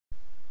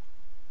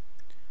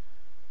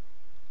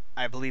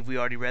I believe we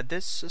already read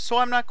this, so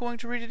I'm not going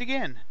to read it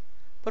again.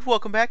 But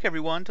welcome back,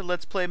 everyone, to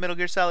Let's Play Metal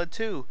Gear Solid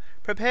 2.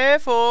 Prepare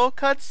for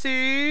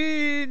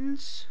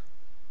cutscenes!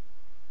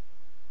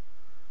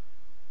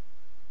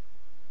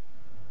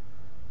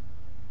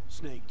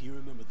 Snake, do you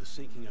remember the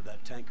sinking of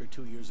that tanker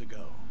 2 years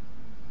ago?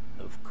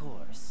 Of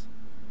course.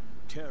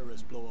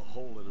 Terrorists blow a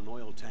hole in an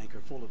oil tanker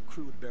full of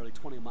crude barely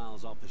 20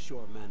 miles off the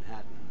shore of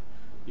Manhattan.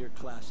 Your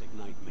classic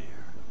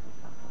nightmare.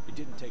 It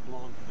didn't take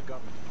long for the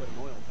government to put an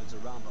oil fence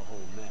around the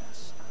whole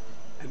mess.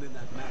 And then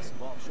that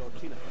massive offshore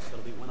cleanup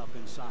facility went up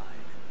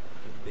inside.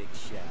 The big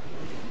shell.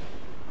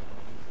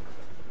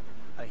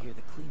 I hear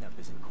the cleanup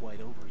isn't quite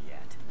over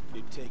yet.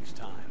 It takes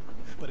time.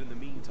 But in the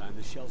meantime,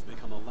 the shell's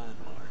become a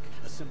landmark,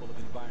 a symbol of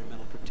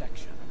environmental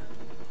protection.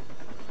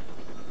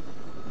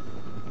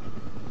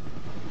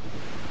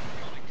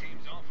 Calling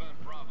teams Alpha and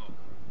Bravo.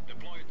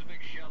 Deploy at the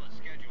big shell as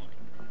scheduled.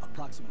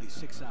 Approximately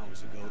 6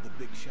 hours ago, the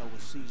big shell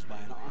was seized by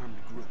an armed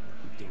group.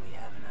 Do we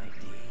have an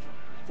ID?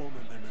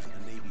 Former members of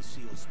the Navy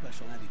SEAL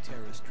Special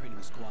Anti-Terrorist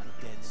Training Squad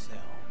Dead Cell.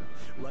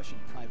 Russian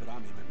private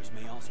army members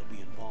may also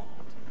be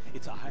involved.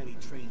 It's a highly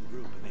trained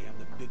group, and they have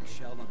the big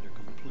shell under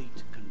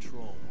complete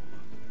control.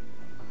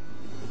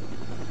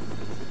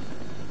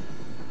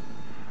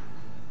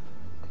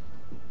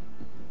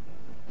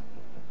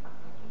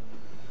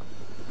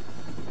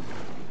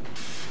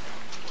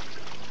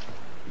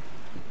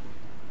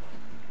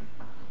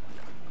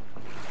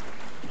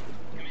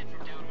 Come in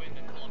from downwind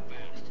and pull up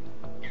fast.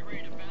 Get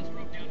ready to fast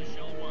rope down to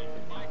Shell 1.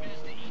 5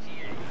 minutes to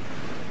ETA.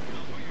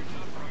 Alpha, your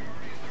top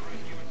priority is to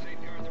rescue and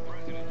safeguard the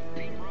President.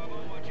 Team Bravo,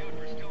 watch out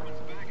for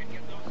Stillman's back and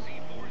get those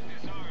C4s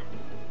disarmed.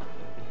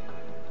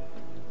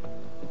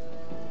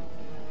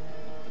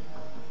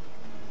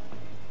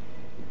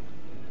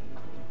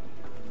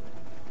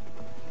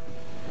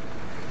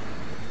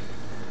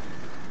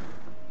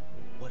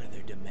 What are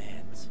their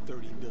demands?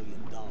 $30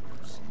 billion.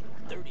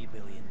 $30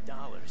 billion.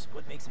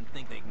 What makes them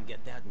think they can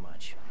get that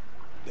much?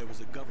 There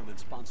was a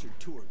government-sponsored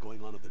tour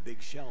going on at the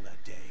big shell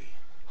that day.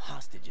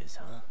 Hostages,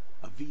 huh?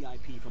 A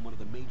VIP from one of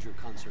the major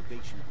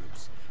conservation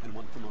groups, and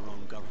one from our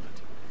own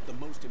government. The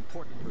most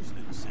important person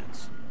in a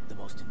sense. The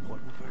most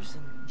important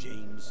person?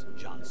 James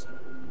Johnson.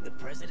 The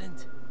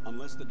president?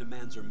 Unless the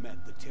demands are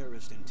met, the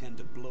terrorists intend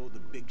to blow the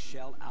big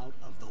shell out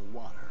of the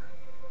water.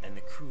 And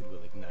the crude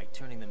will ignite,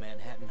 turning the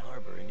Manhattan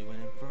Harbor into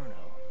an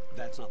inferno.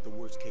 That's not the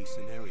worst-case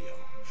scenario.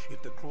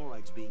 If the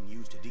chlorides being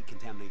used to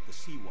decontaminate the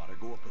seawater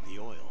go up with the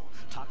oil,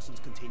 toxins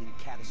containing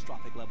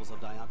catastrophic levels of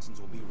dioxins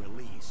will be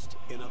released.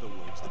 In other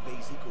words, the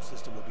bay's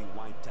ecosystem will be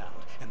wiped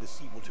out, and the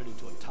sea will turn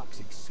into a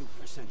toxic soup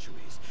for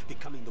centuries,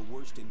 becoming the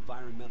worst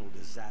environmental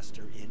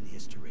disaster in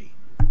history.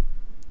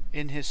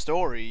 In his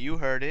story, you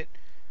heard it.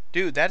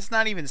 Dude, that's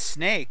not even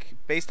Snake.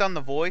 Based on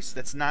the voice,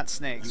 that's not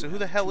Snake. So who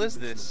the hell is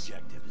this?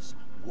 Objectives.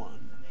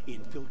 1.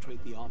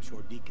 Infiltrate the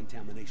offshore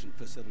decontamination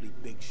facility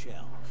Big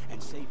Shell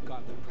and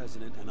safeguard the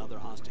president and other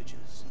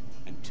hostages.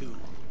 And 2.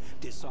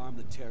 Disarm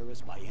the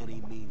terrorists by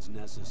any means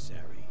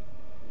necessary.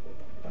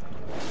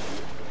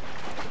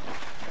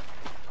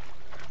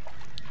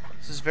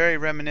 This is very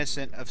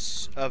reminiscent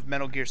of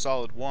Metal Gear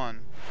Solid 1.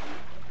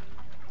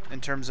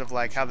 In terms of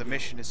like how the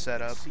mission is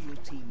set up. SEAL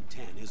Team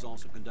 10 is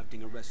also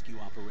conducting a rescue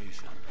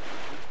operation.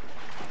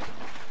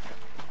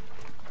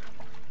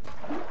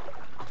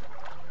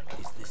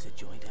 Is this a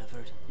joint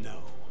effort?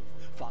 No.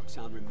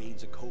 Foxhound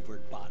remains a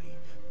covert body.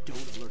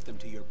 Don't alert them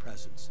to your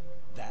presence.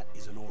 That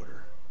is an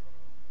order.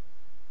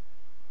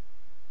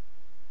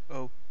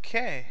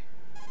 Okay.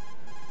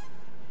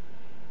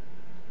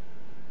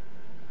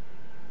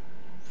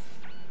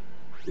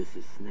 This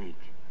is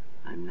Snake.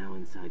 I'm now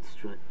inside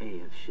Strut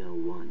A of Shell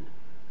 1.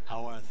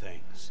 How are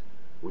things?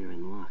 We're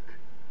in luck.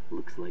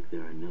 Looks like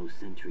there are no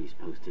sentries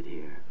posted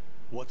here.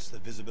 What's the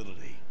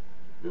visibility?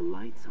 The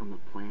lights on the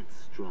plant's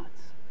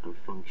struts are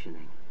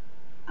functioning.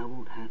 I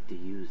won't have to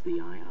use the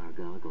IR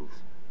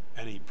goggles.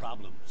 Any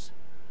problems?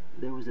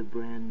 There was a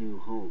brand new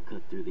hole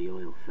cut through the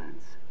oil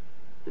fence.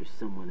 There's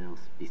someone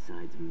else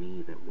besides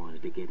me that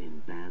wanted to get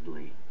in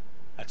badly.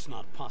 That's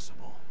not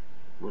possible.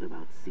 What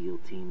about SEAL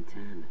Team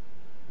 10?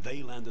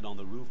 They landed on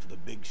the roof of the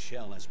big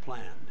shell as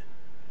planned.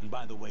 And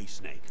by the way,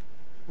 Snake,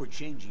 we're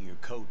changing your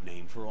code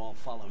name for all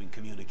following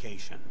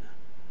communication.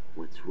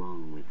 What's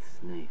wrong with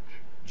Snake?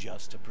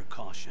 Just a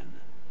precaution.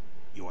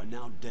 You are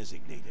now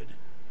designated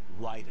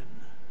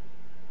Raiden.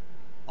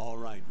 All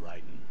right,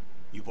 Raiden.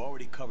 You've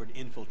already covered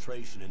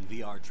infiltration and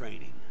VR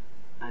training.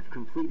 I've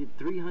completed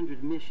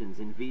 300 missions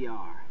in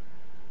VR.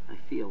 I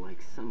feel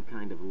like some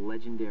kind of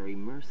legendary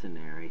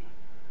mercenary.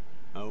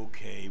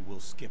 Okay, we'll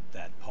skip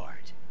that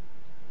part.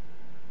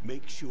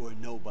 Make sure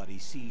nobody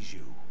sees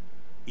you.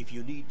 If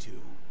you need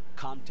to,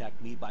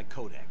 contact me by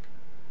codec.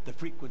 The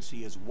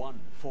frequency is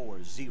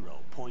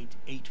 140.85.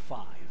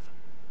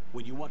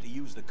 When you want to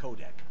use the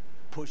codec,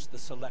 push the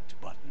select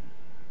button.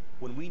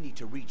 When we need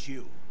to reach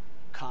you,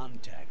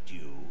 contact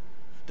you,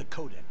 the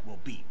codec will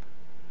beep.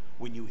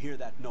 When you hear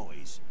that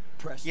noise,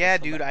 Press Yeah,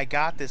 the dude, select I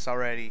got button. this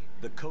already.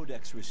 The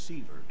codex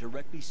receiver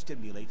directly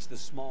stimulates the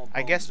small bones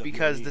I guess of your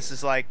because this ear.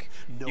 is like,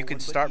 No you can one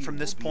but start you from will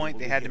this be point. able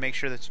They to had to hear make it.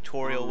 sure the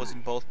tutorial was in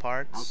Alright. both I'll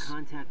parts.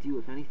 contact you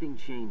if anything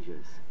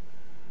changes.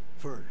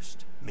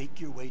 First,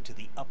 make your way to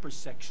the upper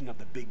section of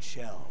the big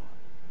shell.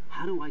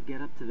 How do I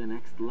get up to the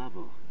next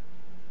level?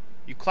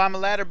 You climb a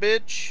ladder,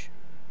 bitch.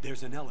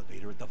 There's an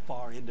elevator at the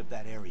far end of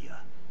that area.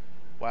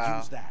 Wow.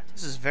 Use that.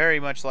 This is very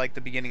much like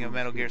the beginning of Sounds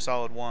Metal Gear good.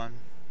 Solid 1.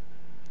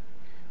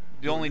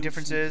 The Your only new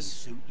difference sneaking is,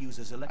 suit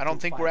uses I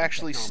don't think we're electrofiber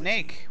actually technology,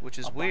 Snake, which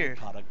is a weird.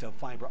 byproduct of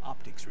fiber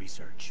optics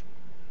research.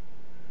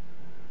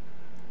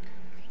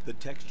 The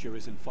texture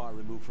isn't far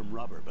removed from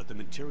rubber, but the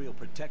material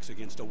protects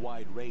against a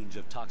wide range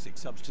of toxic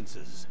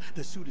substances.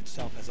 The suit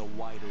itself has a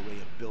wide array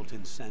of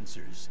built-in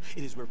sensors.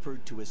 It is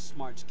referred to as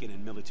smart skin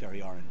in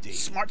military R&D.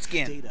 Smart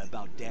skin. Data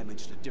about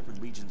damage to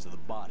different regions of the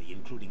body,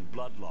 including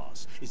blood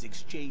loss, is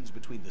exchanged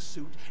between the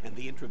suit and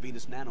the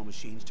intravenous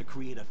nanomachines to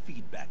create a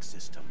feedback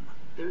system.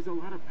 There's a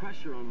lot of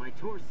pressure on my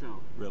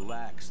torso.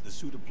 Relax. The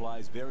suit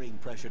applies varying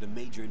pressure to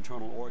major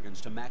internal organs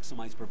to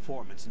maximize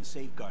performance and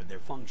safeguard their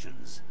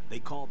functions. They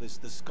call this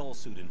the skull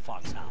suit in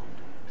Foxhound.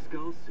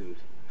 Skull suit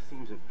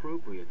seems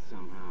appropriate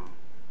somehow.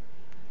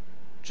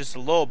 Just a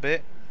little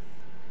bit.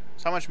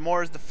 So how much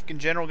more is the fucking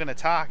general gonna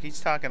talk?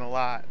 He's talking a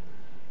lot.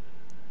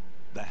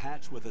 The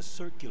hatch with a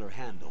circular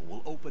handle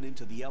will open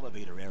into the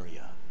elevator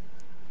area.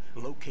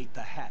 Locate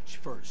the hatch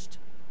first.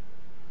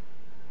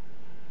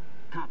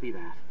 Copy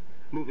that.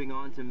 Moving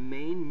on to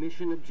main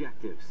mission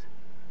objectives.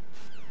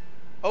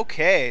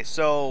 Okay,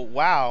 so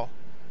wow,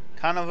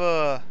 kind of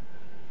a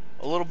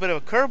little bit of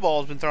a curveball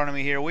has been thrown at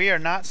me here. We are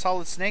not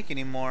Solid Snake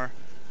anymore.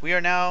 We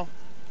are now,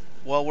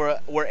 well,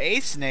 we're a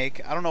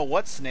Snake. I don't know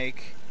what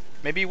Snake.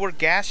 Maybe we're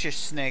Gaseous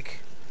Snake,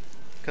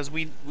 because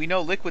we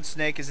know Liquid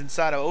Snake is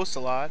inside of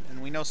Ocelot,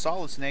 and we know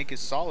Solid Snake is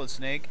Solid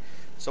Snake.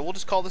 So we'll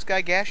just call this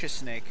guy Gaseous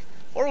Snake,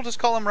 or we'll just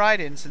call him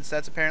Raiden, since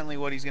that's apparently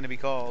what he's going to be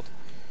called.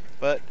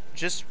 But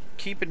just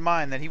keep in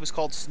mind that he was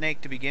called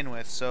Snake to begin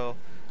with, so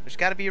there's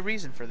got to be a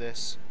reason for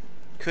this.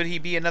 Could he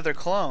be another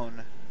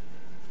clone?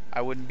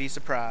 I wouldn't be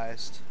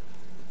surprised.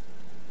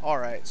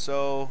 Alright,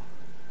 so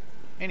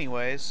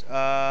anyways, there's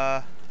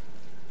a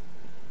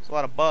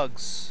lot of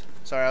bugs.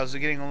 Sorry, I was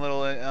getting a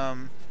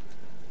little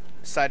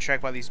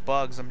sidetracked by these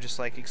bugs. I'm just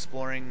like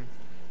exploring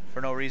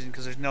for no reason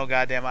because there's no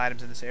goddamn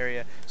items in this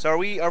area. So are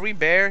we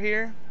bare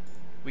here?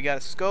 We got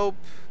a scope,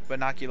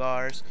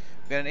 binoculars.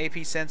 We got an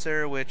AP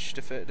sensor, which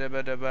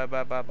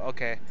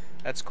okay,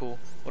 that's cool.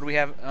 What do we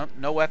have?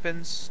 No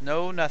weapons,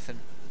 no nothing.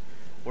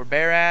 We're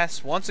bare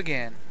ass once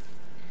again.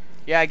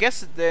 Yeah, I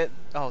guess that.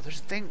 Oh, there's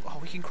a thing. Oh,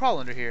 we can crawl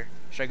under here.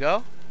 Should I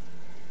go?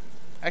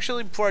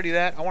 Actually, before I do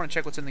that, I want to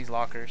check what's in these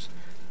lockers.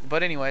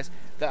 But anyways,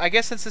 I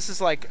guess since this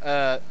is like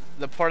the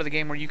part of the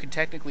game where you can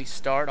technically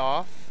start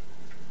off,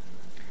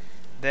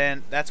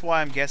 then that's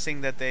why I'm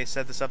guessing that they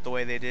set this up the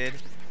way they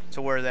did,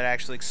 to where that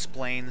actually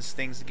explains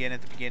things again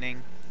at the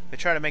beginning. They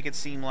try to make it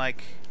seem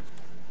like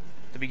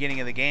the beginning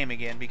of the game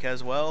again,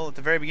 because, well, at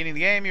the very beginning of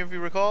the game, if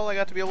you recall, I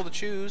got to be able to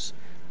choose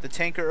the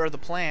tanker or the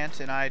plant,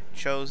 and I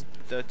chose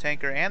the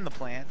tanker and the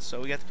plant, so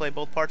we got to play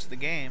both parts of the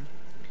game.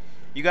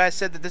 You guys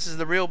said that this is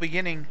the real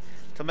beginning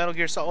to Metal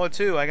Gear Solid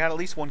 2. I got at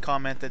least one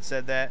comment that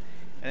said that,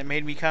 and it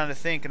made me kind of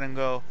think and then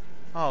go,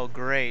 oh,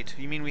 great.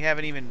 You mean we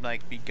haven't even,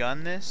 like,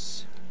 begun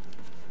this?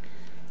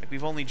 Like,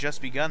 we've only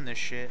just begun this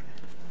shit.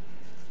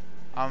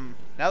 Now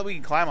that we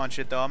can climb on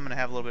shit, though, I'm gonna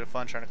have a little bit of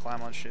fun trying to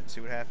climb on shit and see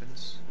what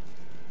happens.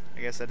 I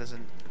guess that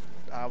doesn't.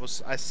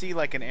 I see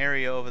like an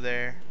area over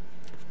there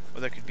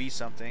where there could be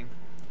something.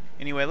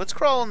 Anyway, let's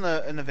crawl in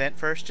the vent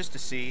first just to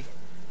see.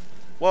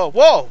 Whoa,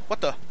 whoa!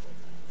 What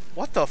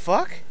the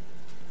fuck?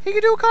 He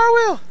can do a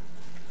cartwheel.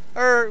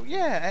 Or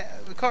yeah,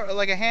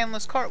 like a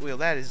handless cartwheel.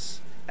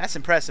 That's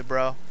impressive,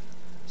 bro.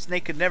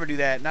 Snake could never do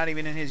that, not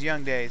even in his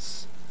young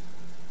days.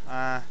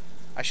 I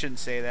shouldn't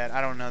say that.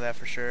 I don't know that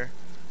for sure.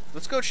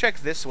 Let's go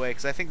check this way,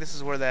 because I think this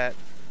is where that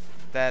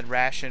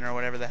ration or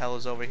whatever the hell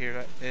is over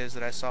here is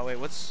that I saw. Wait,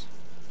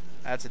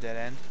 that's a dead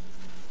end.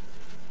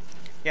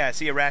 Yeah, I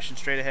see a ration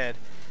straight ahead.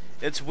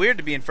 It's weird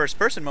to be in first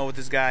person mode with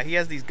this guy. He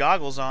has these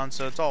goggles on,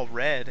 so it's all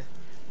red.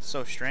 It's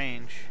so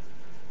strange.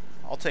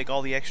 I'll take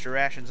all the extra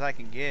rations I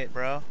can get,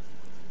 bro.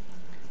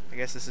 I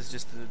guess this is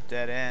just a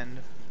dead end.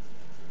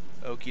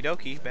 Okie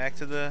dokie, back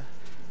to the...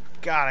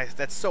 God,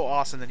 that's so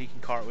awesome that he can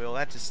cartwheel.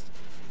 That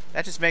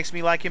just makes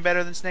me like him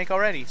better than Snake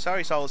already.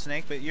 Sorry, Solid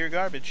Snake, but you're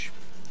garbage.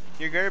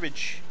 You're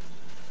garbage.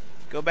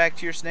 Go back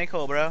to your snake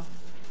hole, bro.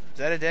 Is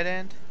that a dead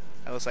end?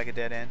 That looks like a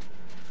dead end.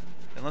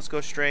 Then let's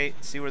go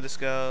straight, see where this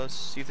goes,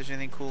 see if there's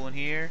anything cool in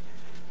here,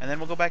 and then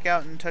we'll go back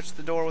out and touch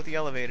the door with the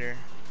elevator.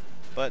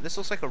 But this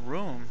looks like a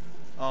room.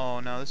 Oh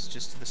no, this is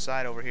just to the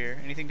side over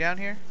here. Anything down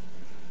here?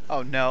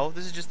 Oh no,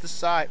 this is just the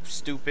side.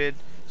 Stupid,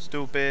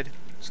 stupid,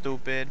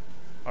 stupid.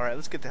 Alright,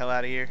 let's get the hell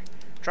out of here.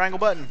 Triangle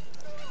button.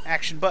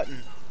 Action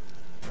button.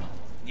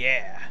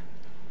 Yeah.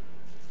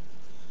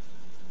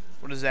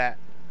 What is that?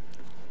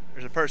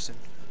 There's a person.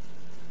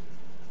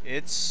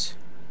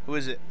 Who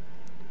is it?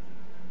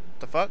 What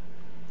the fuck?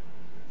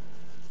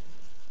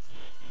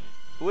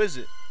 Who is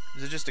it?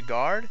 Is it just a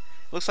guard?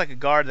 Looks like a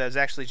guard that is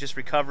actually just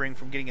recovering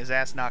from getting his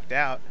ass knocked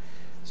out.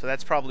 So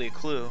that's probably a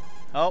clue.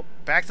 Oh,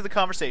 back to the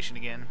conversation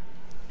again.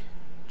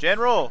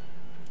 General!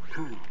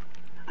 Colonel,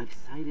 I've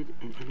sighted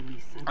an enemy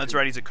sentry. That's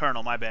right, he's a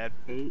colonel, my bad.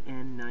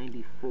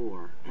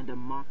 AN-94 and a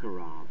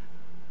Makarov.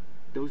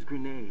 Those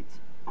grenades,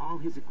 all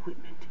his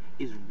equipment,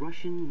 is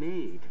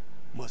Russian-made.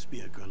 Must be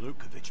a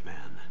Gorlukovich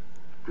man.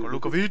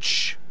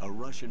 Gorlukovich! A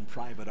Russian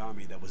private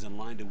army that was in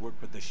line to work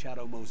with the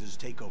Shadow Moses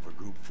takeover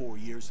group 4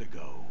 years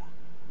ago.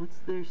 What's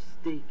their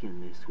stake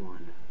in this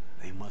one?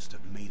 They must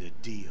have made a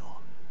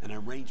deal, an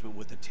arrangement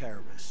with the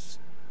terrorists.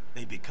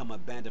 They become a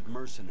band of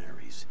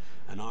mercenaries,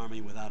 an army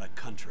without a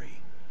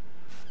country.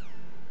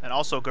 And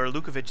also,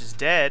 Gorlukovich is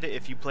dead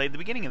if you played the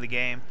beginning of the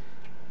game,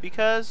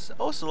 because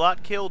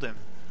Ocelot killed him.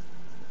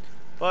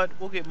 But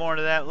we'll get more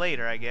into that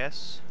later, I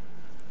guess.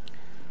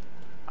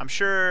 I'm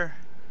sure...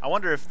 I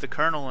wonder if the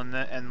Colonel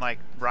and like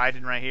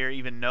Raiden right here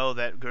even know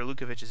that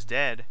Gorlukovich is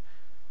dead.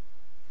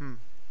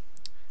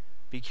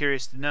 Be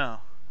curious to know.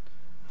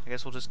 I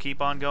guess we'll just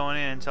keep on going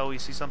in until we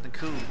see something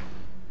cool.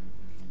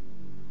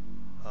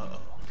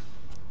 Uh-oh.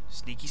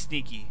 Sneaky,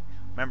 sneaky.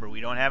 Remember, we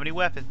don't have any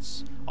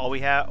weapons. All we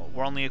have,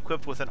 we're only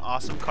equipped with an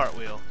awesome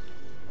cartwheel.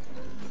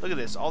 Look at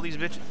this, all these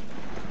bitches.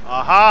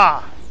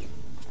 Aha!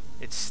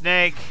 It's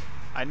Snake.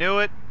 I knew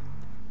it.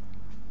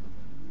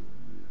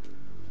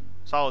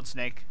 Solid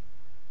Snake.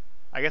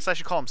 I guess I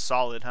should call him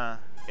Solid, huh?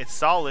 It's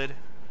Solid.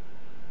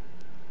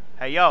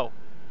 Hey, yo.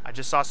 I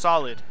just saw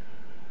Solid.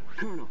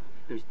 Colonel,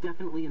 there's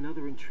definitely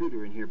another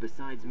intruder in here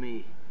besides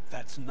me.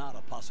 That's not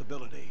a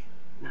possibility.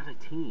 Not a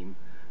team.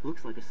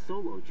 Looks like a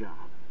solo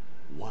job.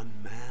 One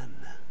man.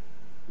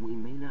 We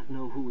may not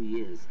know who he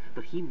is,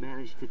 but he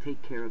managed to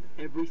take care of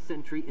every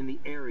sentry in the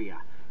area.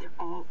 They're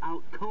all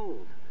out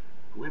cold.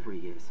 Whoever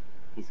he is,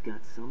 he's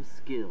got some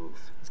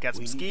skills. He's got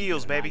some We need to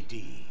skills, get an baby.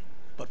 ID.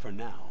 But for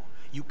now,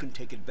 you can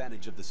take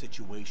advantage of the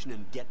situation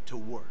and get to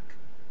work.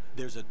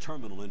 There's a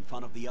terminal in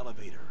front of the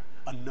elevator.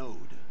 A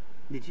node.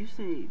 Did you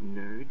say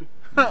nerd?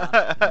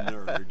 Not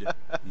nerd.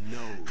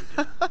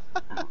 Node.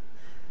 Oh,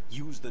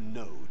 Use the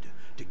node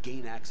to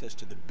gain access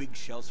to the Big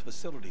Shell's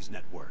facilities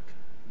network.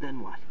 then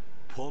what?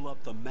 Pull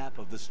up the map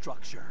of the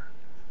structure.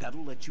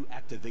 That'll let you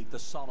activate the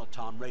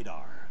Soliton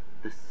radar.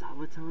 The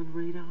Soliton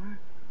radar?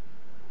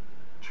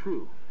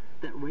 True.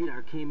 That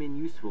radar came in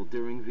useful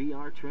during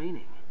VR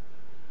training.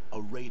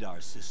 A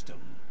radar system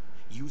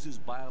uses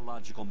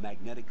biological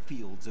magnetic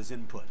fields as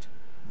input.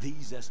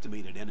 These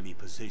estimated enemy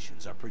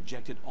positions are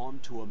projected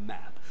onto a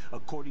map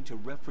according to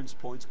reference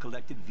points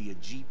collected via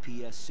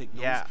GPS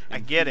signals. Yeah, I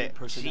and get field it.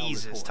 personnel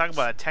Jesus, reports. talk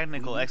about a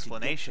technical We need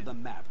explanation. To get to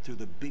the map through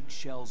the Big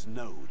Shell's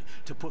node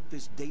to put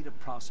this data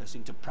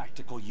processing to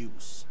practical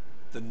use.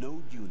 The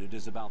node unit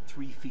is about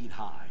 3 feet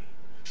high.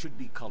 Should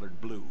be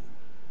colored blue.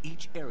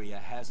 Each area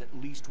has at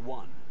least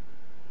one.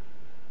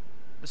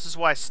 This is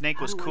why Snake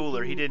was How do I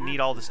cooler. He gain didn't need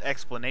all this access?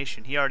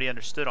 explanation. He already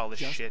understood all this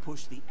Just shit.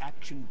 push the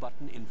action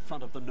button in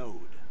front of the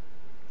node.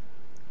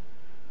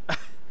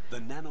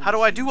 How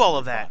do I do all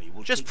of that?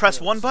 Just press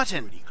one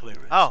button.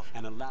 Oh,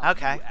 and allow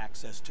okay. you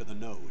access to the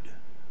node.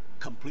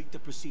 Complete the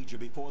procedure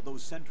before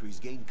those sentries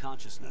gain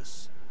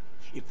consciousness.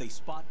 If they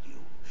spot you,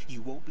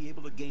 you won't be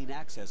able to gain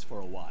access for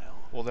a while.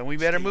 Well, then we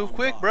better Stay move on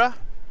quick, guard.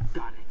 bruh.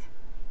 Got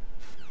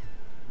it.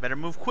 Better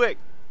move quick.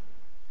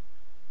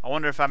 I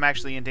wonder if I'm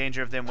actually in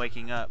danger of them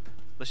waking up.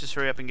 Let's just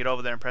hurry up and get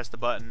over there and press the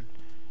button.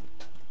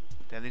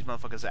 Damn, these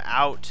motherfuckers are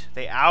out.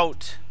 They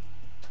out.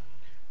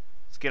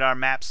 Let's get our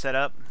map set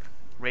up.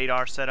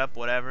 Radar set up,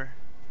 whatever.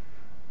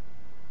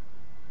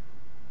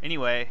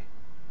 Anyway,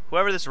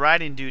 whoever this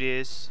Raiden dude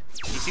is,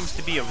 he seems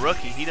to be a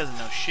rookie. He doesn't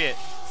know shit.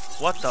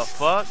 What the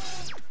fuck?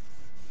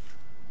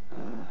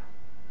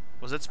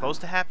 Was it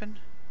supposed to happen?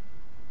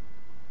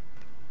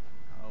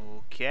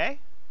 Okay.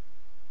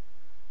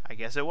 I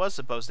guess it was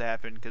supposed to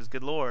happen, because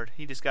good lord,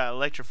 he just got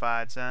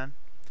electrified, son.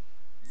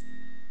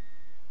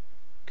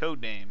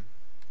 Code name.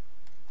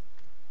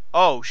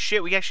 Oh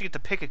shit, we actually get to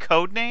pick a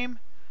code name?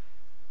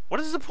 What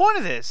is the point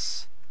of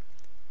this?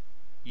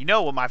 You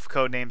know what my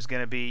code name's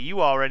gonna be. You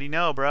already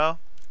know, bro.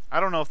 I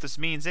don't know if this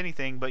means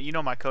anything, but you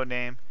know my code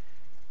name.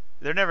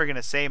 They're never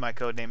gonna say my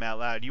code name out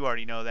loud. You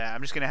already know that.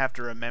 I'm just gonna have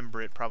to remember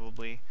it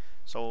probably.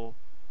 So,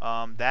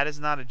 that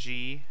is not a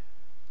G.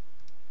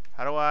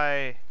 How do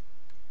I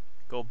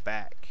go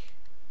back?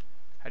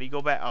 How do you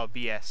go back? Oh,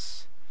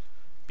 BS.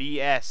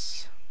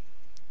 BS.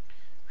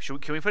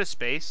 Can we put a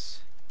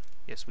space?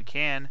 Yes, we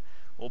can.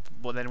 Well,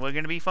 then we're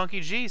gonna be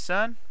Funky G,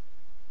 son.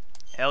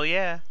 Hell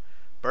yeah.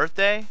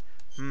 Birthday?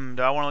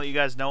 Do I want to let you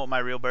guys know what my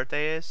real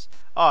birthday is?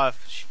 Oh,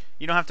 if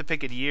you don't have to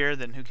pick a year,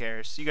 then who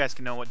cares? You guys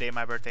can know what day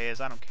my birthday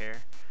is. I don't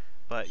care.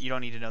 But you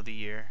don't need to know the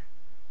year.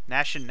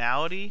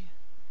 Nationality?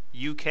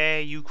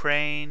 UK,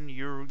 Ukraine,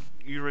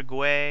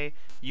 Uruguay,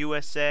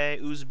 USA,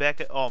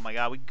 Uzbek. Oh my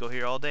god, we could go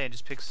here all day and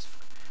just pick.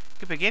 We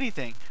could pick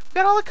anything. We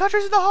got all the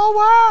countries in the whole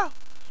world.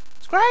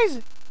 It's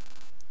crazy.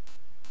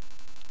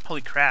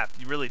 Holy crap,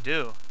 you really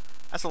do.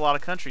 That's a lot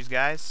of countries,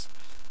 guys.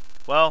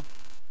 Well,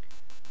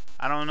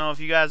 I don't know if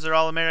you guys are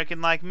all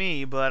American like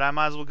me, but I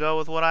might as well go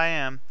with what I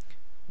am.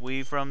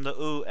 We from the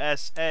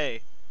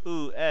USA.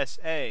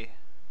 USA.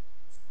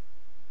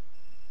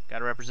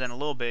 Gotta represent a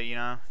little bit, you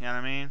know? You know what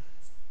I mean?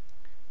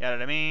 You know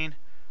what I mean?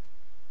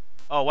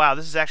 Oh, wow,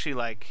 this is actually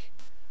like...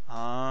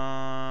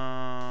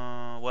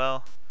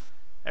 well,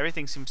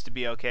 everything seems to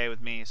be okay with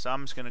me, so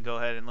I'm just gonna go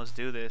ahead and let's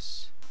do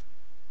this.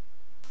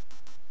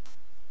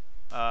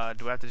 Do I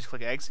have to just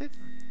click exit?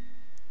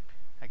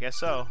 I guess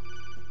so.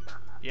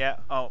 Yeah,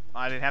 oh,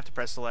 I didn't have to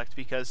press select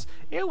because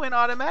it went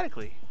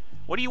automatically.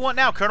 What do you want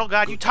now, Colonel?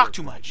 God, you talk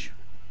too much.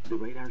 The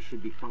radar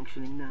should be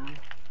functioning now.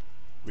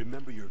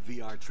 Remember your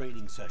VR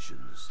training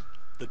sessions.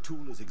 The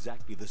tool is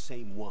exactly the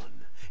same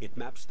one. It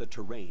maps the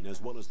terrain as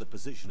well as the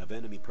position of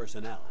enemy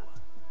personnel.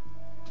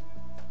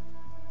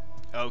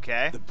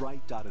 Okay. The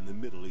bright dot in the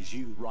middle is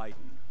you,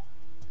 Raiden.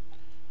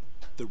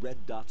 The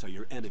red dots are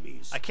your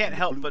enemies. I can't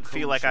help but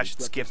feel like I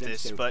should skip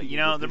this, but you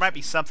know, there might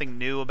be something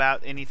new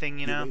about anything,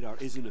 you know?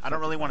 I don't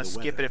really want to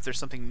skip it if there's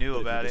something new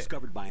about it. If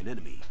discovered by an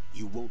enemy,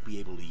 you won't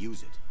be able to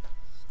use it.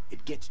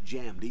 It gets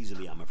jammed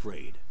easily, I'm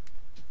afraid.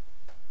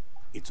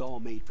 It's all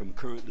made from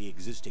currently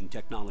existing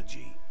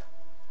technology.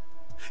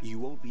 You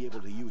won't be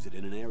able to use it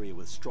in an area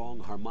with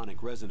strong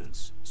harmonic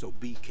resonance, so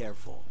be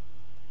careful.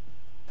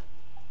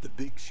 The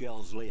Big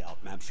Shell's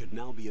layout map should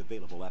now be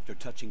available after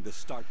touching the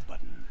start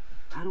button.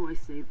 How do I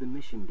save the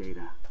mission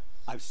data?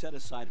 I've set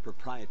aside a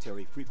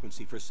proprietary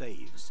frequency for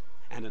saves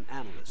and an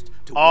analyst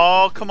to...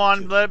 Oh, come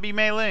on, let it be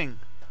Mei Ling.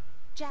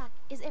 Jack,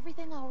 is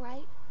everything all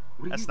right?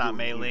 That's not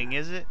Mei Ling,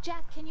 is it?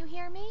 Jack, can you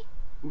hear me?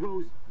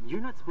 Rose,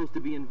 you're not supposed to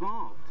be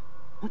involved.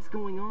 What's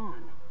going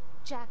on?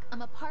 Jack,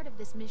 I'm a part of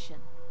this mission.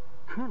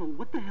 Colonel,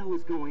 what the hell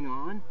is going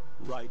on?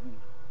 Raiden,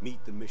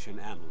 meet the mission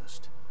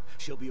analyst.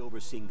 She'll be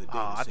overseeing the data.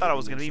 Oh, I thought it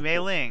was going to be Mei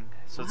Ling.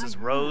 So it's this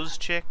Rose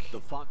chick? The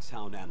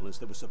Foxhound analyst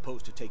that was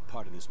supposed to take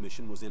part in this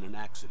mission was in an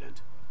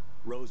accident.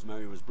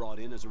 Rosemary was brought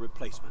in as a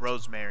replacement.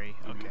 Rosemary,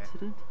 okay. An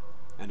accident?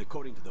 And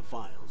according to the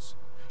files,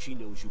 she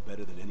knows you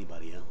better than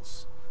anybody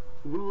else.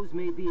 Rose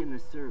may be in the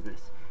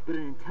service, but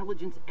an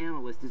intelligence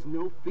analyst is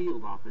no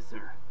field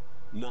officer.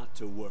 Not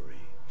to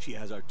worry. She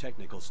has our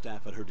technical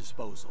staff at her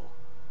disposal.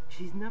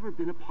 She's never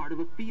been a part of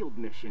a field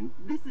mission.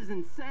 This is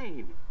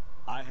insane.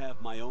 I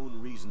have my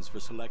own reasons for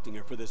selecting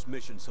her for this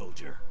mission,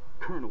 soldier.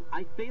 Colonel,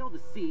 I fail to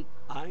see...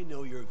 I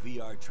know your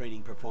VR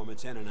training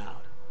performance in and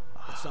out,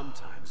 but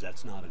sometimes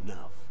that's not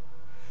enough.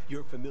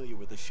 You're familiar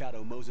with the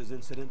Shadow Moses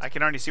incident? I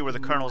can already see where the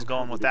Colonel's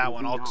going with that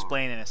one. I'll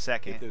explain in a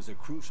second. If there's a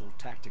crucial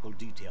tactical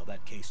detail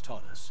that case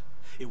taught us,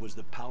 it was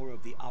the power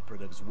of the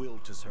operative's will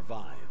to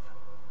survive.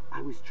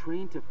 I was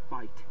trained to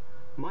fight.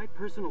 My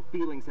personal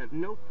feelings have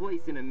no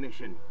place in a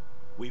mission.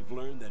 We've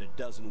learned that it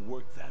doesn't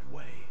work that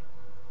way.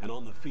 And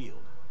on the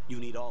field, you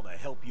need all the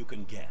help you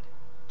can get.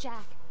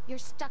 Jack, you're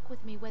stuck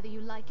with me whether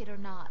you like it or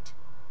not.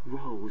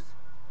 Rose.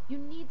 You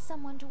need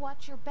someone to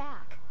watch your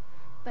back.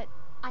 But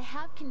I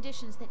have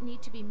conditions that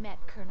need to be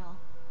met, Colonel.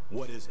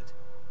 What is it?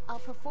 I'll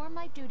perform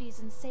my duties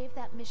and save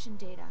that mission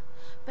data,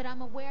 but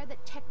I'm aware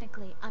that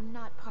technically I'm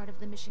not part of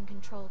the mission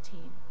control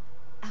team.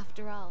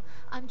 After all,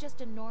 I'm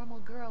just a normal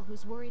girl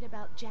who's worried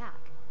about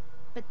Jack.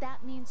 But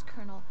that means,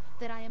 Colonel,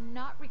 that I am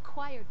not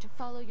required to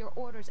follow your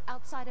orders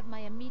outside of my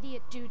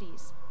immediate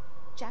duties.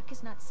 Jack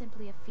is not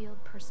simply a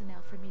field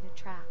personnel for me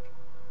to track.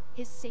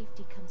 His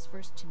safety comes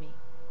first to me,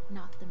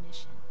 not the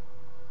mission.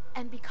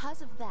 And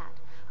because of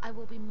that, I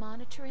will be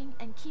monitoring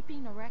and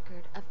keeping a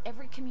record of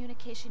every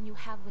communication you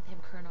have with him,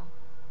 Colonel.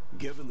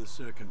 Given the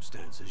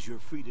circumstances, you're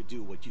free to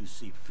do what you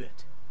see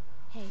fit.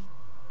 Hey,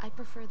 I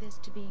prefer this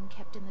to being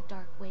kept in the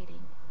dark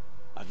waiting.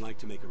 I'd like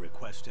to make a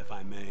request, if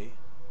I may.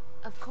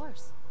 Of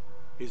course.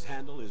 His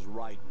handle is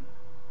Raiden.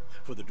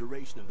 For the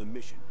duration of the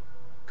mission,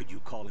 could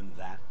you call him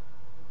that?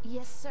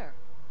 Yes, sir.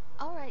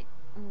 All right,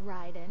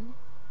 Raiden.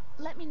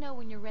 Let me know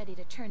when you're ready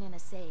to turn in a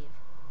save.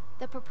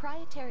 The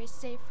proprietary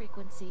save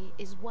frequency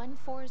is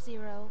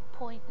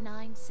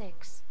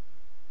 140.96.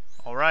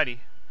 Alrighty.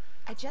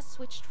 I just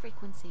switched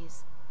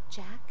frequencies.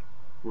 Jack?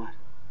 What?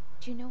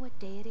 Do you know what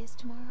day it is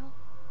tomorrow?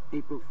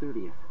 April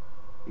 30th.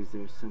 Is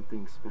there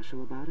something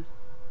special about it?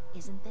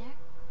 Isn't there?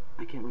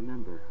 I can't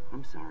remember.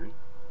 I'm sorry.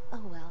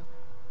 Oh well.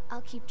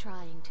 I'll keep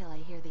trying till I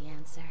hear the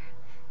answer.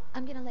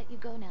 I'm gonna let you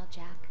go now,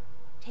 Jack.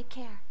 Take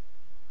care.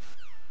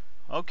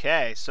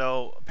 Okay,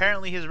 so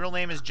apparently his real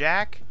name is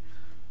Jack.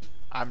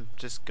 I'm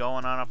just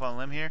going on up on a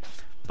limb here.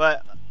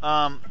 But,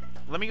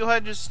 let me go ahead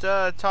and just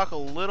talk a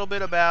little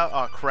bit about...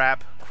 Oh,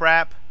 crap.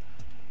 Crap.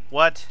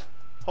 What?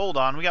 Hold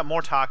on, we got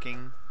more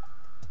talking.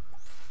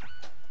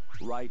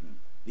 Raiden,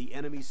 the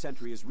enemy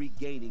sentry is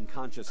regaining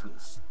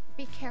consciousness.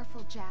 Be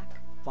careful,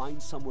 Jack.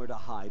 Find somewhere to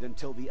hide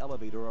until the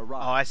elevator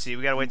arrives. Oh, I see.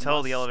 We gotta wait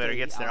till the elevator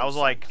gets there. I was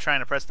like outside. trying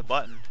to press the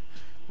button.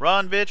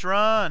 Run, bitch,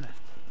 run!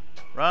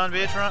 Run,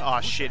 bitch, run!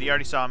 Oh shit, he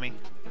already saw me.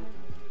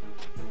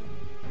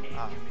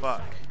 Ah,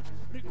 fuck.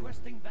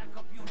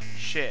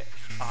 Shit.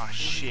 Ah,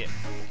 shit.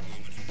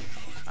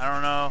 I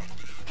don't know.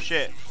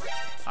 Shit.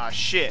 Ah,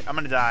 shit. I'm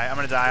gonna die. I'm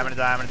gonna die. I'm gonna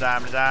die. I'm gonna die.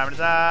 I'm gonna die. I'm gonna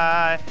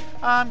die.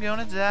 I'm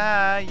gonna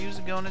die. You's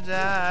gonna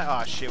die.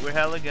 Oh shit, we're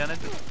hella gonna.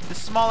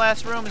 This small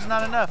ass room is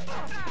not enough.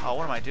 Oh,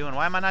 what am I doing?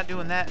 Why am I not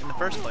doing that in the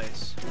first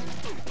place?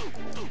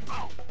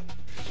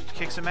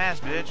 Kick some ass,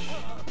 bitch.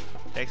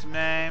 Take some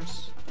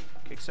names.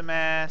 Kick some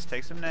ass,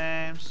 take some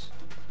names.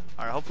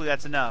 Alright, hopefully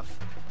that's enough.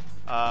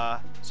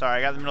 Sorry, I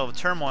got in the middle of a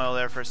turmoil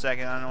there for a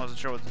second. I wasn't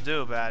sure what to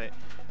do about it.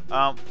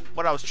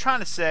 What I was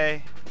trying to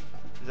say...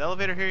 Is the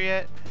elevator here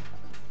yet?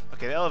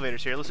 Okay, the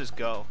elevator's here. Let's just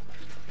go.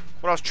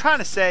 What I was trying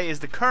to say is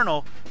the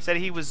Colonel said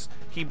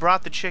he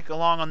brought the chick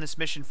along on this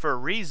mission for a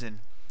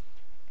reason.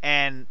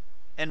 And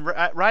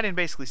Raiden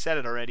basically said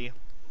it already.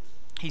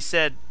 He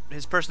said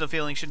his personal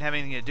feelings shouldn't have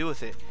anything to do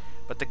with it.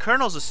 But the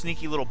Colonel's a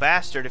sneaky little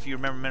bastard if you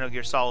remember Metal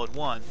Gear Solid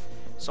 1.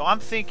 So I'm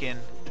thinking...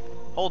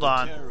 Hold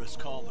on. The terrorists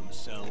call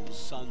themselves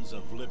Sons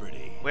of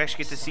Liberty. We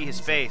actually get to see his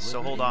face,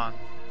 so hold on.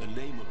 The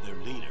name of their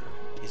leader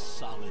is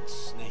Solid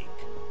Snake.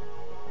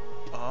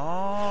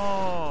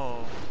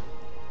 Oh.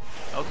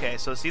 Okay,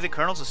 so see, the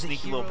Colonel's a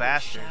sneaky little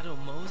bastard. Shadow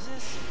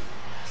Moses?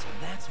 So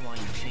that's why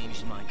you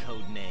changed my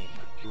code name.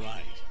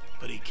 Right,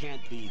 but he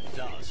can't be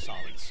the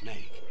Solid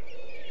Snake.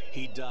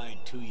 He died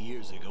 2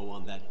 years ago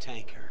on that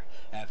tanker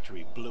after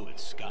he blew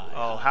it sky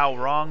Oh, high. how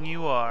wrong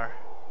you are.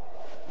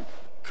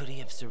 Could he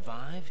have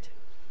survived?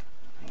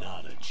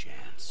 Not a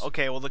chance.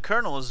 Okay, well, the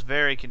Colonel is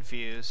very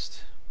confused.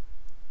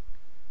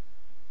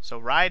 So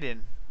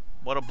Raiden,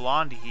 what a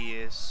blondie he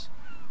is.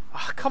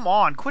 Oh, come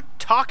on, quit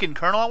talking,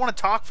 Colonel. I want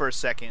to talk for a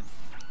second.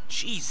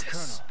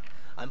 Jesus. Colonel,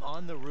 I'm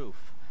on the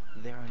roof.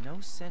 There are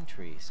no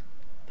sentries,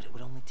 but it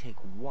would only take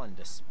one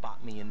to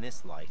spot me in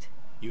this light.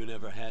 You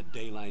never had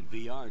daylight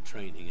VR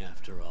training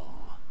after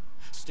all.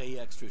 Stay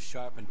extra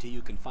sharp until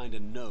you can find a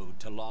node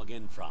to log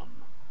in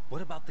from.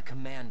 What about the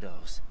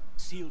commandos?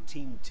 SEAL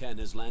Team 10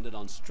 has landed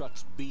on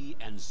struts B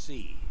and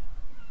C.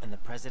 And the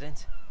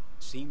president?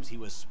 Seems he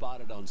was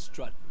spotted on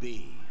strut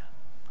B.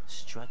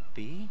 Strut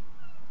B?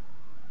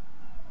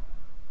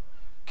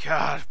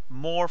 God,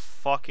 more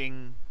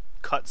fucking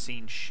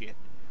cutscene shit.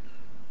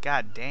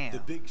 God damn. The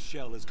big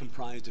shell is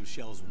comprised of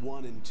shells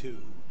 1 and 2.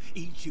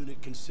 Each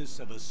unit consists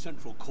of a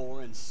central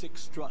core and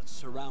 6 struts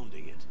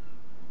surrounding it.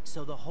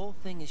 So the whole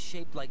thing is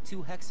shaped like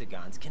 2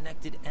 hexagons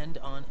connected end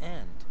on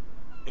end.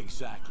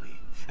 Exactly.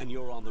 And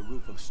you're on the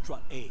roof of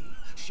strut A,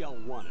 shell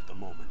 1 at the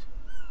moment.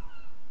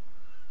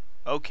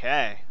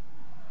 Okay.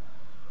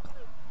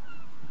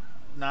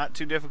 Not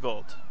too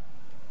difficult.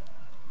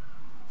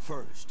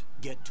 First,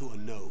 get to a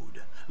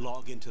node.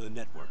 Log into the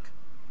network.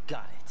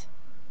 Got it.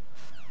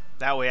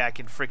 That way I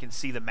can freaking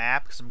see the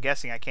map, because I'm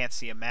guessing I can't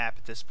see a map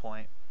at this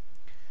point.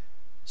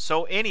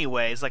 So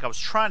anyways, like I was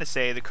trying to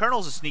say, the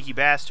Colonel's a sneaky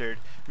bastard.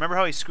 Remember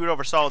how he screwed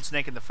over Solid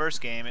Snake in the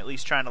first game, at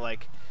least trying to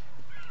like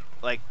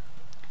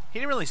he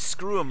didn't really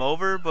screw him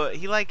over, but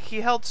he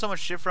held so much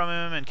shit from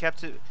him and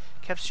kept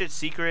shit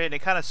secret, and it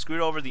kind of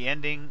screwed over the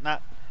ending.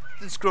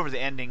 Didn't screw over the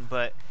ending,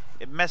 but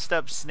it messed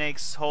up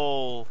Snake's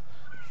whole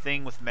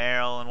thing with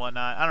Meryl and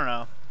whatnot. I don't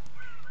know.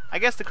 I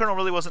guess the Colonel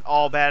really wasn't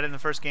all bad in the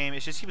first game.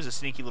 It's just he was a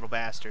sneaky little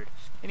bastard.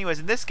 Anyways,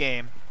 in this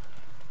game,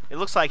 it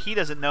looks like he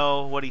doesn't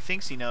know what he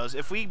thinks he knows.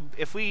 If we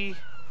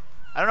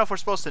I don't know if we're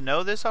supposed to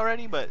know this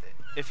already, but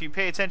if you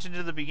pay attention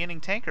to the beginning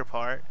tanker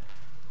part,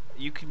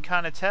 you can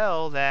kind of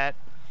tell that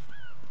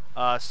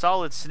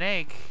Solid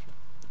Snake,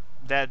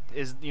 that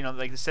is, you know,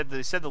 like they said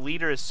the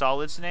leader is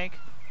Solid Snake.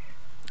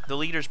 The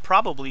leader's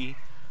probably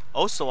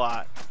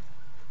Ocelot,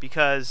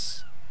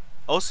 because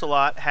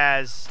Ocelot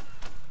has...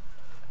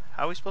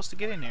 How are we supposed to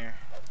get in here?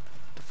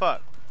 What the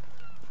fuck?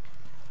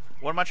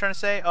 What am I trying to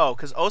say? Oh,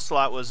 because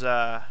Ocelot was,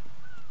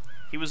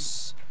 he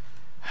was...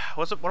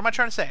 What am I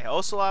trying to say?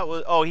 Ocelot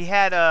was... Oh, he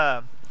had,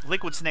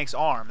 Liquid Snake's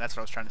arm. That's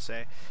what I was trying to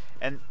say.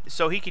 And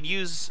so he could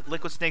use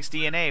Liquid Snake's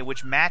DNA,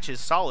 which matches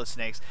Solid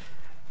Snake's.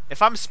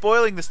 If I'm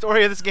spoiling the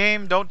story of this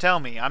game, don't tell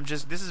me.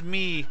 This is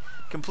me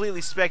completely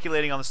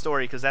speculating on the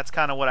story, because that's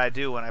kind of what I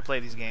do when I play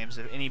these games.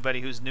 If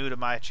anybody who's new to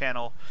my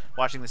channel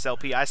watching this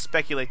LP, I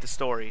speculate the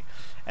story.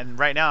 And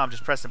right now I'm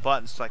just pressing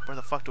buttons like, where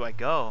the fuck do I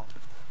go?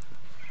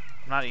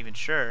 I'm not even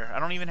sure. I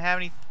don't even have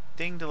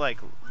anything to like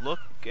look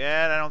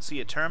at. I don't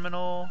see a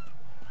terminal.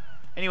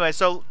 Anyway,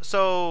 so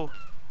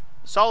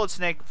Solid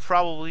Snake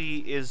probably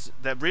is...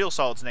 The real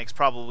Solid Snake's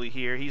probably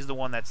here. He's the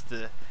one that's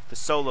the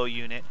solo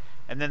unit.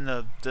 And then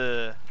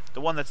the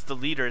one that's the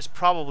leader is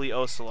probably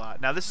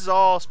Ocelot. Now this is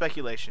all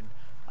speculation.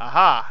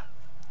 Aha!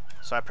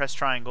 So I press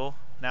triangle.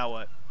 Now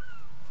what?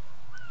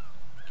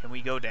 Can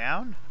we go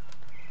down?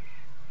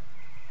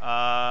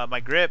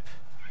 My grip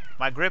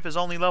is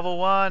only level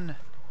 1.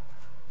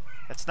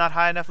 That's not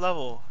high enough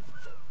level.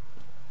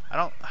 I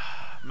don't...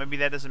 Maybe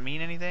that doesn't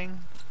mean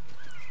anything?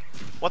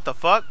 What the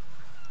fuck?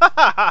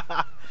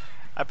 I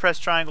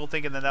pressed triangle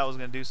thinking that was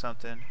going to do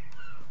something.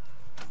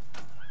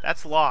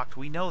 That's locked.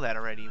 We know that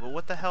already. But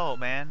what the hell,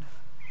 man?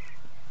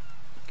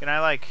 Can I,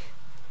 like...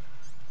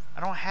 I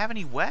don't have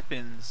any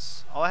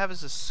weapons. All I have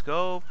is a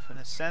scope and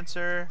a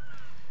sensor.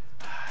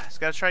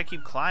 Just gotta try to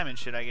keep climbing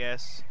shit, I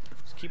guess.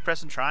 Just keep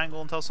pressing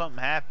triangle until something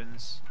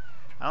happens.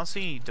 I don't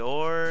see any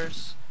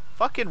doors.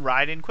 Fucking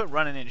Raiden, quit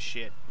running into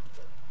shit.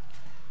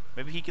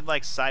 Maybe he could,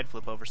 like, side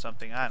flip over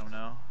something. I don't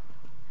know.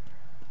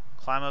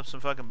 Climb up some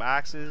fucking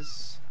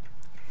boxes.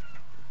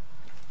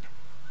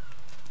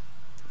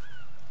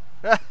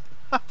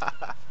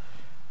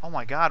 Oh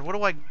my god,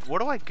 where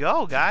do I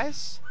go,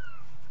 guys?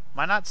 Am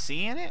I not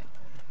seeing it?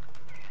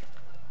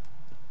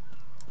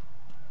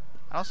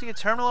 I don't see a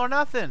terminal or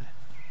nothing.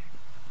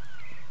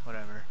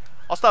 Whatever.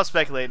 I'll stop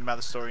speculating about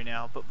the story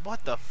now, but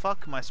what the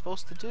fuck am I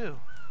supposed to do?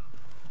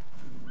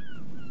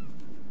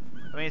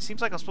 I mean, it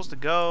seems like I'm supposed to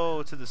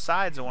go to the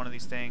sides of one of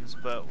these things,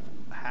 but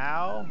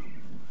how?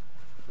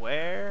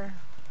 Where?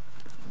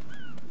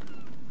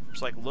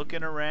 Just like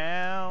looking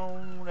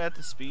around at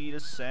the speed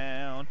of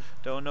sound.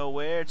 Don't know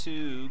where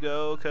to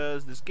go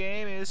because this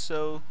game is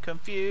so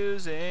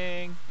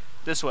confusing.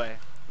 This way.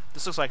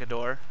 This looks like a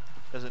door.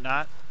 Does it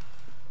not?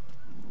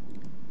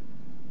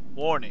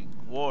 Warning.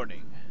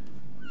 Warning.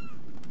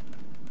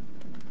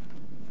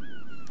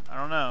 I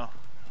don't know.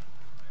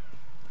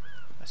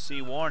 I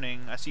see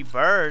warning. I see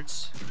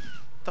birds.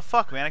 What the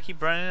fuck, man? I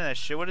keep running into that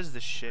shit. What is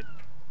this shit?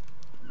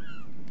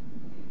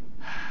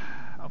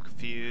 I'm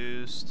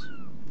confused.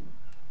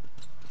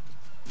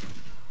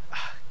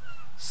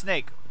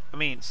 Snake.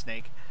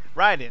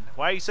 Raiden,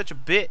 why are you such a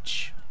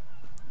bitch?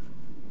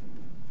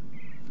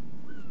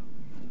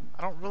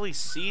 I don't really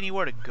see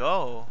anywhere to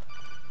go.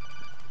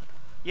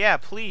 Yeah,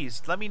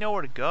 please, let me know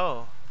where to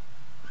go.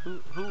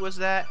 Who was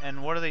that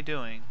and what are they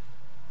doing?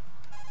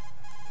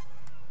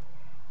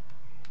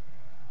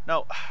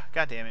 No,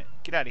 god damn it.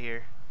 Get out of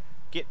here.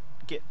 Get.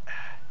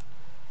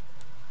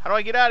 How do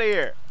I get out of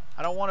here?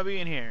 I don't want to be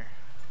in here.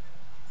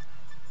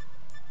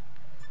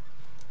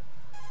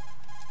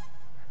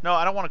 No,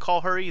 I don't want to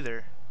call her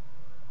either.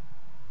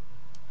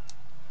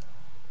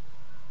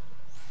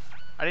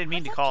 I didn't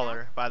mean to call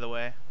her, by the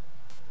way.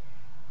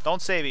 Don't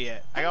save it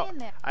yet. I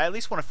at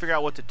least want to figure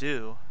out what to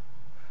do.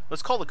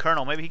 Let's call the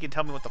Colonel. Maybe he can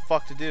tell me what the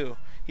fuck to do.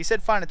 He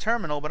said find a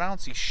terminal, but I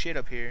don't see shit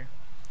up here.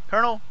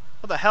 Colonel,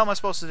 what the hell am I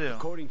supposed to do?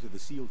 According to the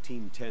SEAL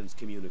Team 10's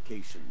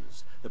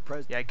communications, the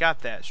president... Yeah, I got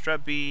that.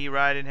 Strut B,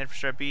 ride in, head for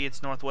Strut B.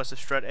 It's northwest of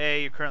Strut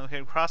A. You're currently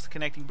heading across the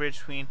connecting bridge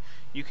between...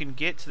 You can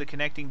get to the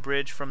connecting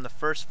bridge from the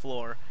first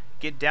floor.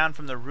 Get down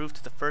from the roof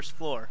to the first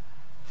floor.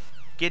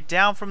 Get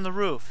down from the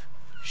roof.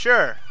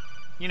 Sure.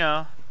 You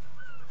know.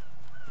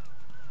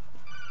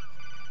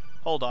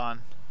 Hold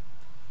on.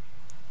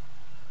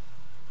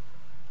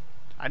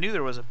 I knew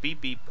there was a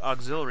beep beep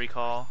auxiliary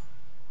call.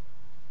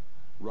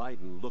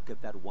 Raiden, look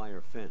at that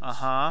wire fence.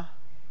 Uh-huh.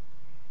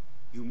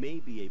 You may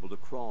be able to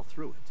crawl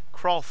through it.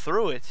 Crawl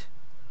through it?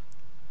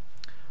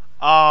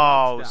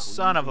 Oh,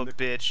 son of a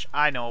bitch.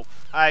 I know.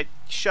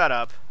 Shut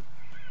up.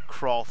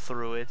 Crawl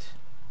through it.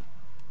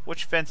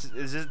 Which fence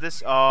is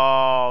this?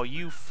 Oh,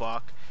 you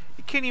fuck.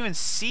 You can't even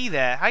see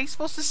that. How are you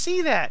supposed to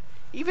see that?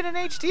 Even in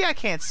HD, I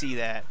can't see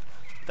that.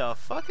 The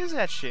fuck is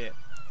that shit?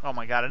 Oh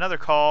my god, another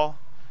call.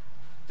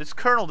 This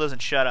Colonel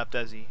doesn't shut up,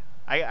 does he?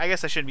 I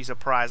guess I shouldn't be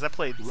surprised. I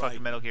played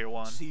fucking Metal Gear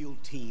 1. SEAL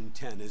Team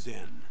 10 is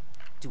in.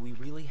 Do we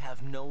really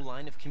have no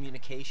line of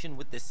communication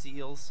with the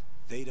SEALs?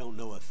 They don't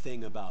know a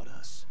thing about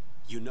us.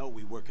 You know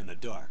we work in the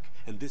dark,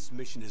 and this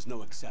mission is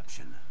no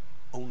exception.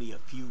 Only a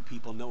few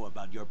people know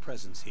about your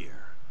presence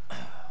here.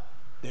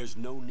 There's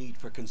no need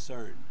for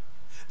concern.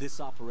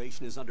 This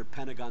operation is under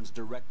Pentagon's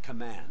direct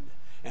command,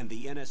 and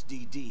the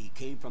NSDD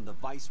came from the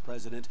Vice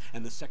President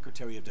and the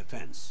Secretary of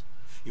Defense.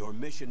 Your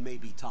mission may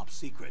be top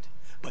secret,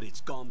 but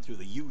it's gone through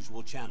the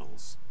usual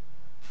channels.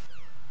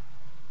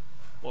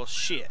 Well,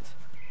 shit.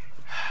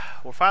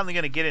 We're finally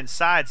gonna get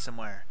inside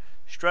somewhere.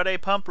 Strut A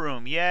pump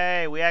room.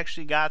 Yay, we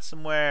actually got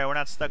somewhere. We're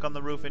not stuck on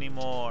the roof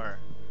anymore.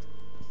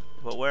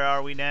 But where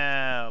are we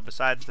now?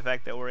 Besides the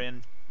fact that we're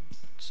in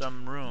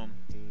some room.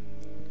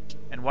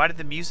 And why did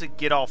the music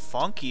get all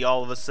funky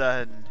all of a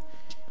sudden?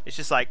 It's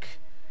just like...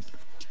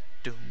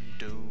 Doom,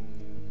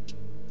 doom.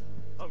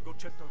 I'll go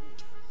check the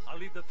roof. I'll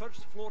leave the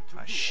first floor to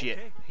Ah, you, shit.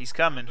 okay? He's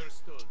coming.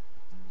 Understood.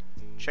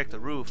 Check the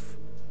roof.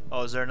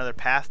 Oh, is there another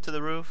path to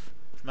the roof?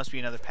 There must be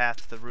another path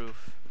to the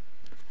roof.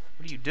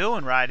 What are you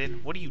doing,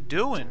 Raiden? What are you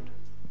doing?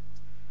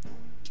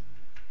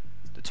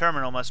 The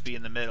terminal must be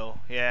in the middle.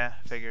 Yeah,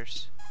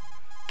 figures.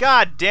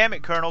 God damn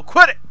it, Colonel.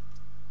 Quit it!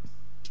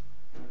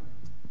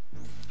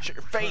 Shut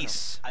your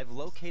face. Colonel, I've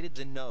located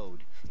the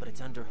node, but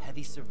it's under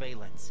heavy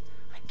surveillance.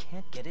 I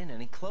can't get in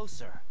any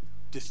closer.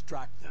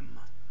 Distract them.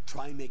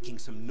 Try making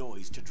some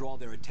noise to draw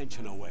their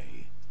attention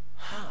away.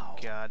 How?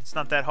 God, it's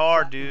not that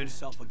hard, Flatten dude.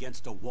 yourself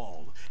against a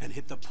wall and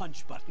hit the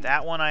punch button.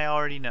 That one I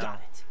already know.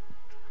 Got it.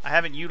 I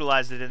haven't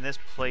utilized it in this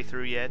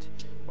playthrough yet,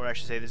 or I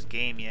should say this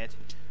game yet,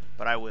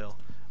 but I will.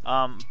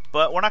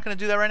 But we're not going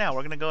to do that right now.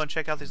 We're going to go and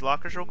check out these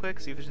lockers real quick,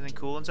 see if there's anything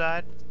cool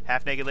inside.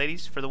 Half-naked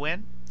ladies for the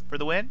win? For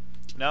the win?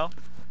 No?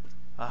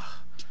 Ugh.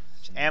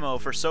 There's ammo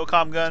for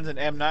SOCOM guns and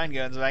M9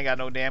 guns, and I ain't got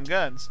no damn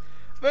guns.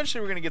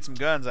 Eventually we're going to get some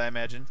guns, I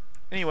imagine.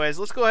 Anyways,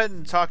 let's go ahead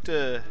and talk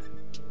to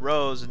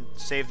Rose and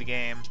save the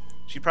game.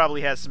 She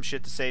probably has some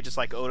shit to say, just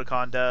like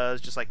Otakon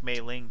does, just like Mei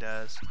Ling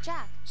does.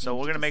 Jack, So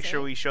we're going to make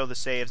sure we show the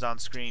saves on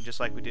screen, just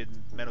like we did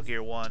in Metal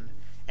Gear 1,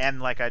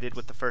 and like I did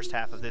with the first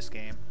half of this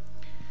game.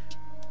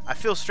 I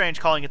feel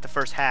strange calling it the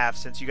first half,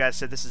 since you guys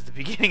said this is the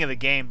beginning of the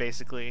game,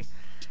 basically.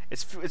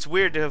 It's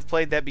weird to have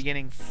played that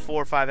beginning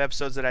 4 or 5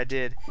 episodes that I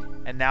did,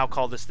 and now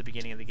call this the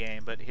beginning of the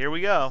game. But here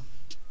we go.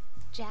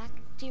 Jack,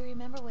 do you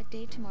remember what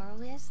day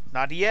tomorrow is?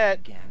 Not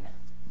yet. Again.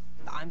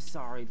 I'm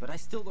sorry, but I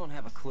still don't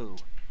have a clue.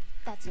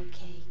 That's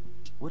okay.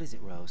 What is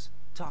it, Rose?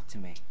 Talk to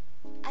me.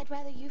 I'd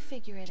rather you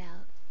figure it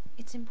out.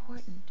 It's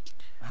important.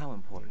 How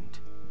important?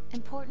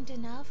 Important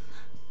enough,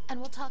 and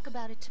we'll talk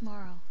about it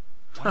tomorrow.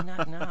 Why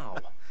not now?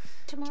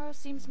 Tomorrow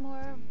seems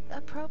more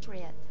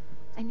appropriate.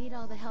 I need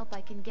all the help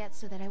I can get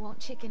so that I won't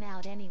chicken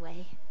out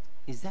anyway.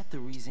 Is that the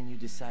reason you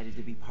decided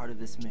to be part of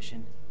this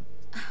mission?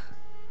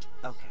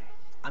 Okay,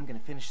 I'm gonna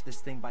finish this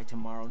thing by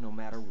tomorrow no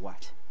matter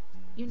what.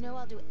 You know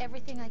I'll do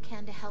everything I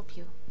can to help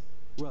you.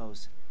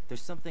 Rose,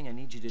 there's something I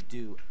need you to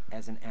do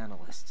as an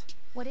analyst.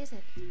 What is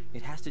it?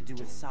 It has to do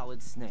with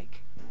Solid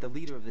Snake. The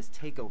leader of this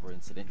takeover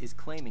incident is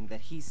claiming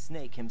that he's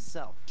Snake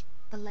himself.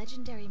 The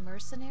legendary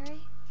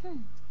mercenary?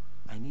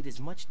 I need as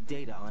much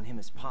data on him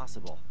as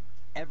possible.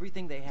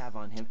 Everything they have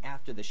on him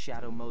after the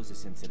Shadow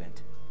Moses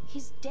incident.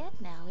 He's dead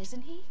now,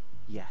 isn't he?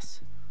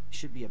 Yes.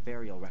 Should be a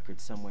burial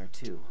record somewhere,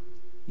 too.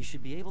 You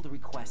should be able to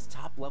request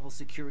top-level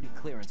security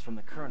clearance from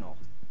the Colonel.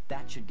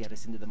 That should get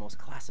us into the most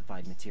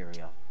classified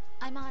material.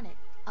 I'm on it.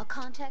 I'll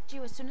contact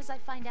you as soon as I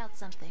find out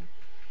something.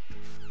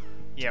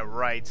 Yeah,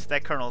 right.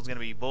 That Colonel's gonna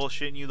be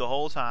bullshitting you the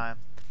whole time.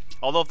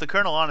 Although if the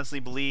Colonel honestly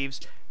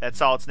believes that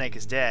Solid Snake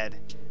is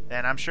dead,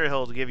 then I'm sure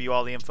he'll give you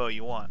all the info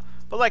you want.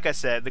 But like I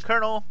said, the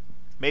Colonel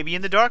may be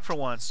in the dark for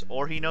once,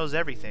 or he knows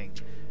everything.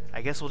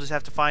 I guess we'll just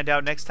have to find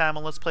out next time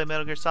on Let's Play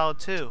Metal Gear Solid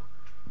 2.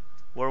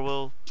 Where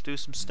we'll do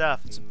some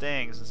stuff, and some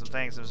things, and some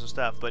things, and some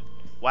stuff. But,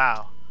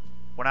 wow.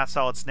 We're not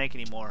Solid Snake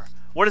anymore.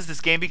 What does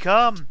this game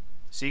become?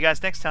 See you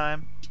guys next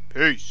time.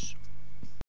 Peace.